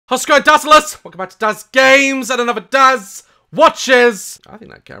How's it going, Dazzlers? Welcome back to Daz Games and another Daz Watches. I think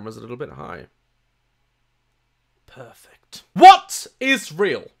that camera's a little bit high. Perfect. What is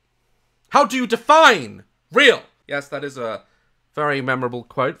real? How do you define real? Yes, that is a very memorable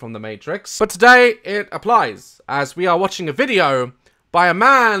quote from The Matrix. But today it applies, as we are watching a video by a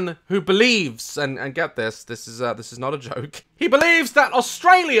man who believes, and get this, this is not a joke. He believes that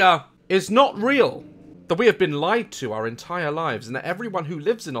Australia is not real. That we have been lied to our entire lives, and that everyone who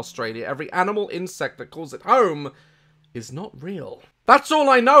lives in Australia, every animal, insect that calls it home, is not real. That's all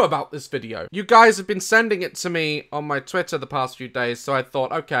I know about this video. You guys have been sending it to me on my Twitter the past few days, so I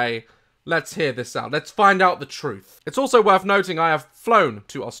thought, okay, let's hear this out. Let's find out the truth. It's also worth noting I have flown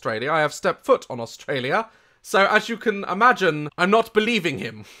to Australia. I have stepped foot on Australia. So as you can imagine, I'm not believing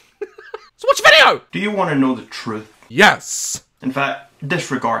him. So watch the video! Do you want to know the truth? Yes. In fact,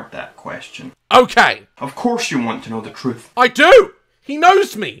 disregard that question. Okay. Of course you want to know the truth. I do! He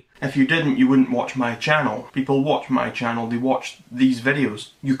knows me! If you didn't, you wouldn't watch my channel. People watch my channel, they watch these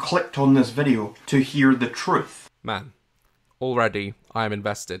videos. You clicked on this video to hear the truth. Man, already I am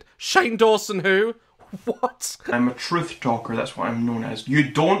invested. Shane Dawson who? What? I'm a truth talker, that's what I'm known as. You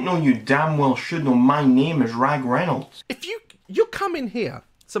don't know, you damn well should know, my name is Rag Reynolds. If you come in here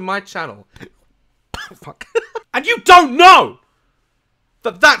to my channel, fuck, and you don't know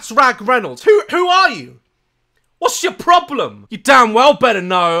that that's Rag Reynolds, who are you? What's your problem? You damn well better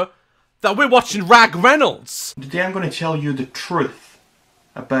know that we're watching Rag Reynolds. Today I'm going to tell you the truth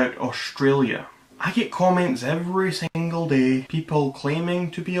about Australia. I get comments every single day, people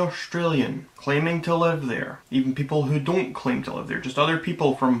claiming to be Australian, claiming to live there, even people who don't claim to live there, just other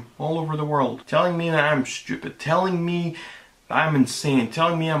people from all over the world, telling me that I'm stupid, telling me that I'm insane,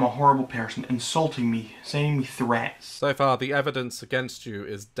 telling me I'm a horrible person, insulting me, sending me threats. So far, the evidence against you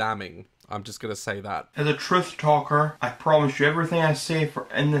is damning. I'm just gonna say that. As a truth talker, I promise you everything I say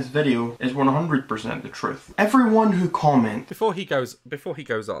in this video is 100% the truth. Everyone who comments... Before he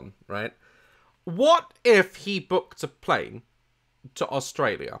goes on, right? What if he booked a plane to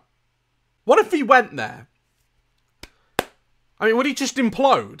Australia? What if he went there? I mean, would he just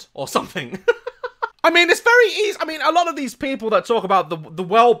implode or something? I mean, it's very easy. I mean, a lot of these people that talk about the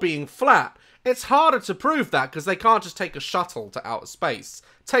world being flat, it's harder to prove that because they can't just take a shuttle to outer space.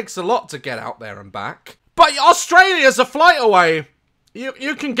 It takes a lot to get out there and back. But Australia's a flight away.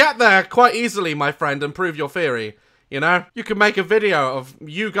 You can get there quite easily, my friend, and prove your theory. You know? You can make a video of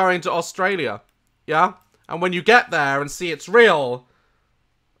you going to Australia. Yeah? And when you get there and see it's real,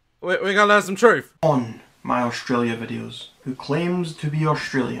 we're gonna learn some truth. On my Australia videos, who claims to be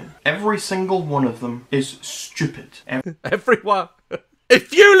Australian, every single one of them is stupid. Everyone.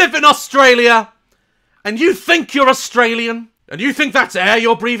 If you live in Australia, and you think you're Australian, and you think that's air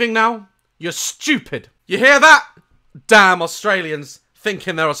you're breathing now, you're stupid. You hear that? Damn Australians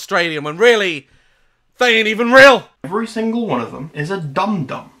thinking they're Australian when really, they ain't even real. Every single one of them is a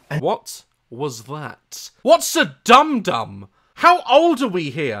dum-dum. What was that? What's a dum-dum? How old are we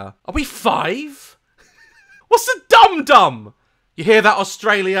here? Are we 5? What's a dum-dum? You hear that,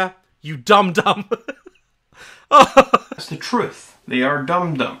 Australia? You dum-dum. That's the truth. They are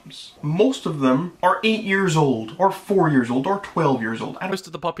dum-dums. Most of them are 8 years old, or 4 years old, or 12 years old. Most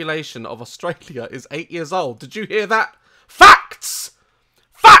of the population of Australia is 8 years old. Did you hear that? Facts!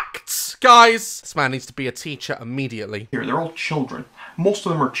 Facts, guys! This man needs to be a teacher immediately. Here, they're all children. Most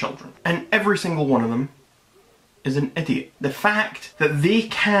of them are children. And every single one of them is an idiot. The fact that they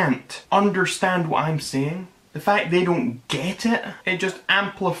can't understand what I'm saying, the fact they don't get it, it just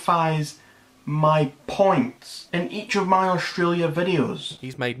amplifies my points in each of my Australia videos.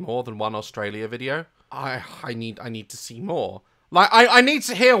 He's made more than one Australia video. I need to see more. Like, I need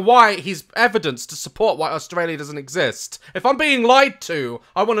to hear why he's evidence to support why Australia doesn't exist. If I'm being lied to,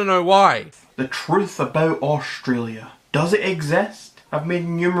 I want to know why. The truth about Australia. Does it exist? I've made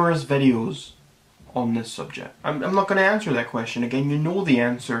numerous videos on this subject. I'm not going to answer that question again. You know the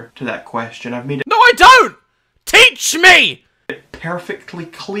answer to that question. I've made it... No, I don't! Teach me! Perfectly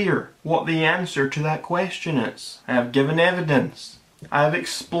clear what the answer to that question is. I have given evidence. I have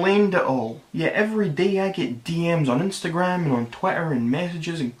explained it all. Yet every day I get DMs on Instagram and on Twitter and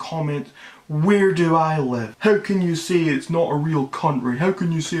messages and comments. Where do I live? How can you say it's not a real country? How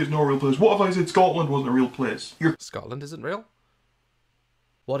can you say it's not a real place? What if I said Scotland wasn't a real place? Scotland isn't real?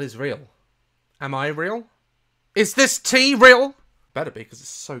 What is real? Am I real? Is this tea real? Better be, because it's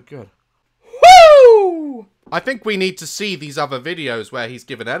so good. Woo! I think we need to see these other videos where he's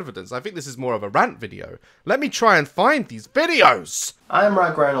given evidence. I think this is more of a rant video. Let me try and find these videos. I'm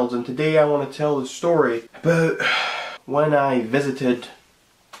Rag Reynolds, and today I want to tell the story about when I visited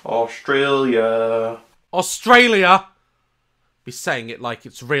Australia. Australia? be saying it like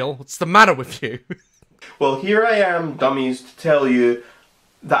it's real. What's the matter with you? Well, here I am, dummies, to tell you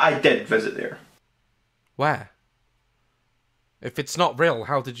that I did visit there. Where? If it's not real,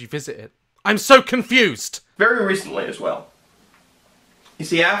 how did you visit it? I'm so confused! Very recently as well. You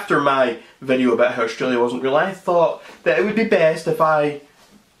see, after my video about how Australia wasn't real, I thought that it would be best if I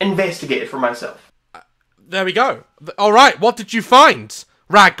investigated for myself. There we go. Alright, what did you find,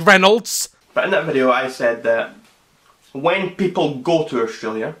 Rag Reynolds? But in that video I said that when people go to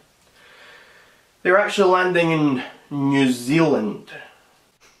Australia, they're actually landing in New Zealand.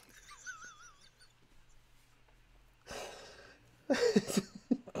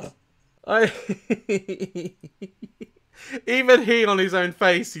 Even he on his own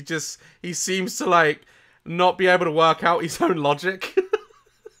face, he seems to like not be able to work out his own logic.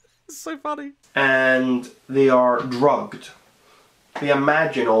 It's so funny. And they are drugged. They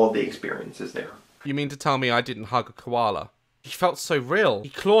imagine all of the experiences there. You mean to tell me I didn't hug a koala? He felt so real. He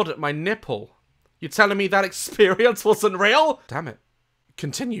clawed at my nipple. You're telling me that experience wasn't real? Damn it.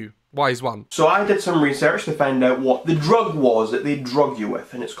 Continue, wise one. So I did some research to find out what the drug was that they drug you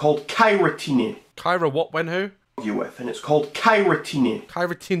with, and it's called kyrotine. Kyra what, when, who? You with, and it's called kyrotine.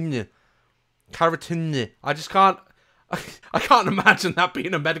 Kyrotine. Kyrotine. I just can't... I can't imagine that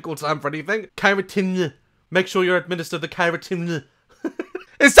being a medical term for anything. Kyrotine. Make sure you're administered the kyrotine.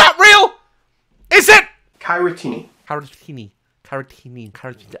 Is that real? Is it? Kyrotine. Kyrotine. Kyrotine.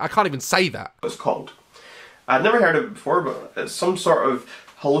 Kyrotine. I can't even say that. It's called. I'd never heard of it before, but it's some sort of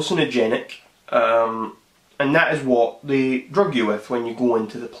hallucinogenic, and that is what they drug you with when you go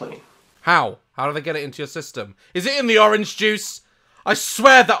into the plane. How? How do they get it into your system? Is it in the orange juice? I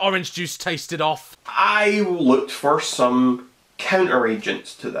swear that orange juice tasted off. I looked for some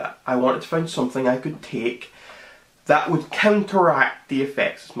counter-agents to that. I wanted to find something I could take that would counteract the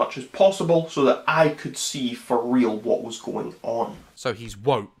effects as much as possible so that I could see for real what was going on. So he's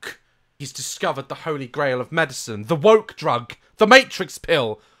woke. He's discovered the holy grail of medicine, the woke drug, the matrix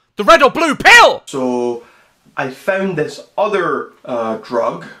pill, the red or blue pill! So I found this other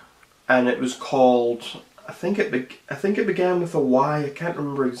drug, and it was called, I think it began with a Y, I can't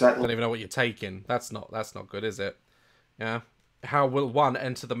remember exactly. I don't even know what you're taking. That's not good, is it? Yeah. How will one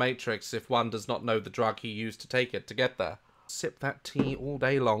enter the matrix if one does not know the drug he used to take it to get there? Sip that tea all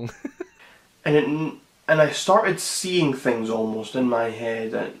day long. And I started seeing things almost in my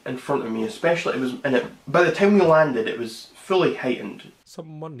head and in front of me, especially by the time we landed it was fully heightened.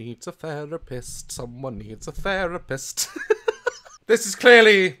 Someone needs a therapist. Someone needs a therapist. This is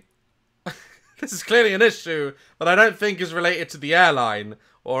clearly an issue that I don't think is related to the airline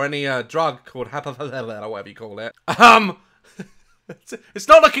or any drug called or whatever you call it. It's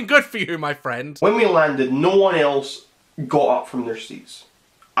not looking good for you, my friend. When we landed, no one else got up from their seats.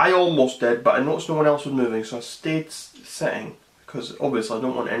 I almost did, but I noticed no one else was moving, so I stayed sitting, because obviously I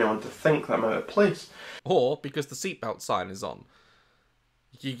don't want anyone to think that I'm out of place. Or because the seatbelt sign is on.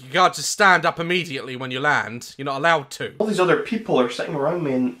 You can't just stand up immediately when you land. You're not allowed to. All these other people are sitting around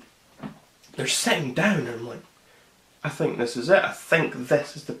me and they're sitting down, and I'm like, I think this is it. I think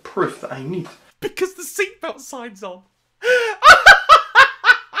this is the proof that I need. Because the seatbelt sign's on.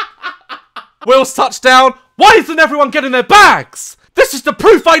 Wheels touchdown. Why isn't everyone getting their bags? This is the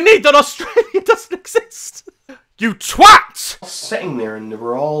proof I need that Australia doesn't exist. You twat! Sitting there and they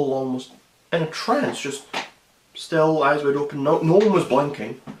were all almost in a trance, just still, eyes wide open. No one was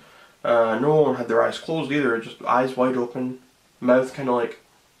blinking. No one had their eyes closed either, just eyes wide open, mouth kind of like...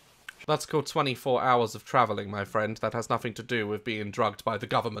 That's called 24 hours of travelling, my friend. That has nothing to do with being drugged by the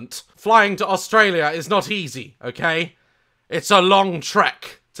government. Flying to Australia is not easy, okay? It's a long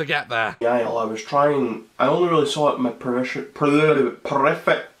trek to get there. Yeah, I was trying... I only really saw it in my peripheral...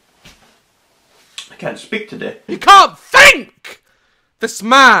 I can't speak today. You can't think! This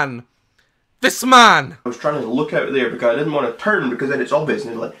man! I was trying to look out there because I didn't want to turn because then it's obvious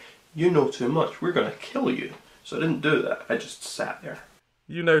and they're like, you know too much, we're going to kill you. So I didn't do that, I just sat there.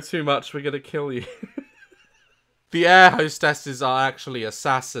 You know too much, we're going to kill you. The air hostesses are actually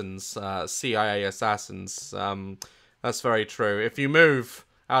assassins, CIA assassins. That's very true. If you move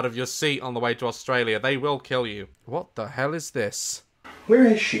out of your seat on the way to Australia, they will kill you. What the hell is this? Where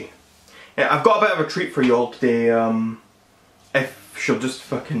is she? Yeah, I've got a bit of a treat for y'all today, if she'll just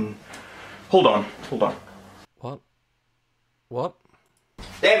fucking... Hold on. What?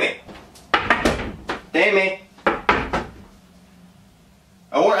 Demi!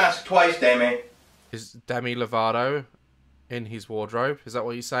 I won't ask twice, Demi. Is Demi Lovato in his wardrobe? Is that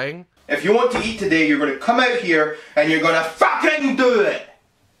what you're saying? If you want to eat today, you're going to come out here and you're going to fucking do it!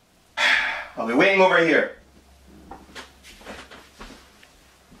 I'll be waiting over here.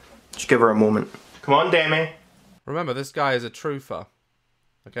 Just give her a moment. Come on, Demi. Remember, this guy is a truther.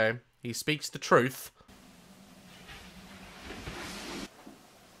 Okay? He speaks the truth.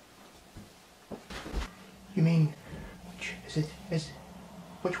 You mean,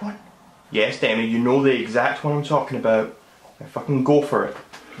 which one? Yes, Demi, you know the exact one I'm talking about. Now fucking go for it.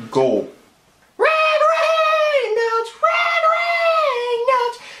 Go. Red Reynolds,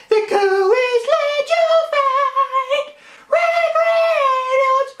 the coolest lad you'll find. Red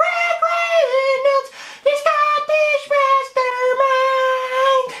Reynolds, the Scottish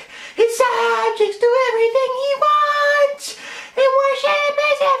mastermind. He's subjects to everything he wants, and worship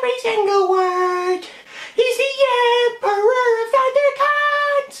is every single word. He's the Emperor of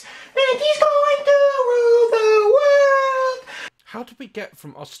Thundercons, and he's going to rule the world. How did we get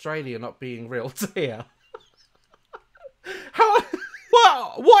from Australia not being real to here? How?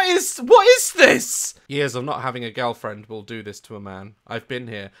 What is this? Years of not having a girlfriend will do this to a man. I've been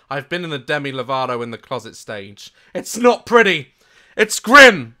here. I've been in the Demi Lovato in the closet stage. It's not pretty. It's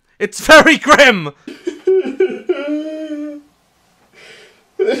grim. It's very grim.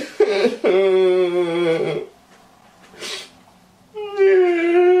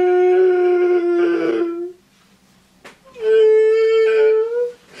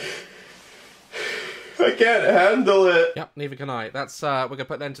 I can't handle it. Yep, neither can I. That's we're gonna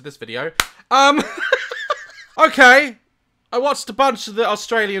put an end to this video. Okay. I watched a bunch of the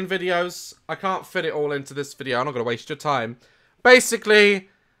Australian videos. I can't fit it all into this video. I'm not gonna waste your time. Basically,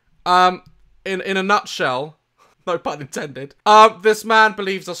 in a nutshell, no pun intended. This man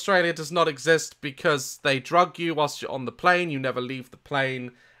believes Australia does not exist because they drug you whilst you're on the plane. You never leave the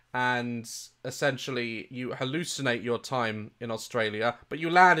plane, and essentially you hallucinate your time in Australia, but you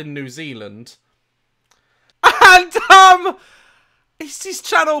land in New Zealand. And his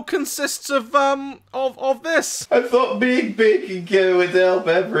channel consists of this. I thought being bacon kid would help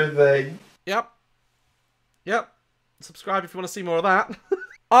everything. Yep. Subscribe if you want to see more of that.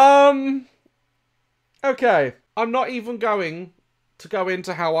 Okay. I'm not even going to go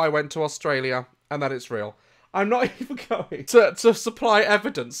into how I went to Australia and that it's real. I'm not even going to supply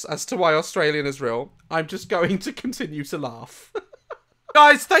evidence as to why Australian is real. I'm just going to continue to laugh.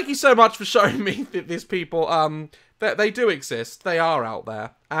 Guys, thank you so much for showing me that these people, that they do exist. They are out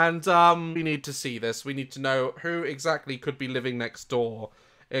there. And, we need to see this. We need to know who exactly could be living next door.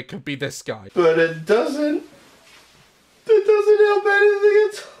 It could be this guy. But it doesn't help anything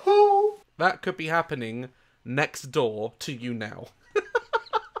at all. That could be happening next door to you now.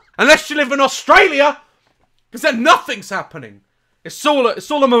 Unless you live in Australia, because then nothing's happening. It's all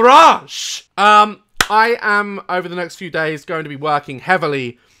a mirage. I am, over the next few days, going to be working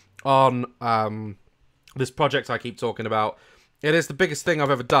heavily on this project I keep talking about. It is the biggest thing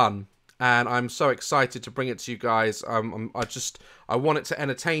I've ever done, and I'm so excited to bring it to you guys. I want it to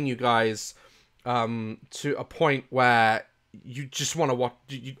entertain you guys to a point where you just want to watch,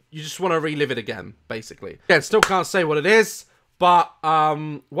 you just want to relive it again, basically. Again, still can't say what it is, but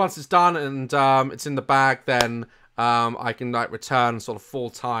once it's done and it's in the bag, then I can like return sort of full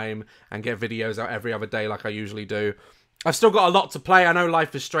time and get videos out every other day like I usually do. I've still got a lot to play. I know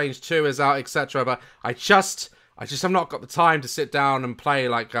Life is Strange 2 is out, etc. But I just have not got the time to sit down and play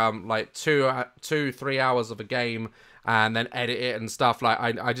like 2-3 hours of a game and then edit it and stuff. Like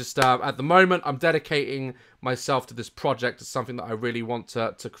I just at the moment I'm dedicating myself to this project. It's something that I really want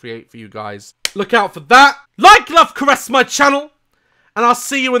to create for you guys. Look out for that. Like, love, caress my channel, and I'll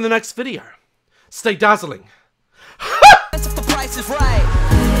see you in the next video. Stay dazzling. If the price is right.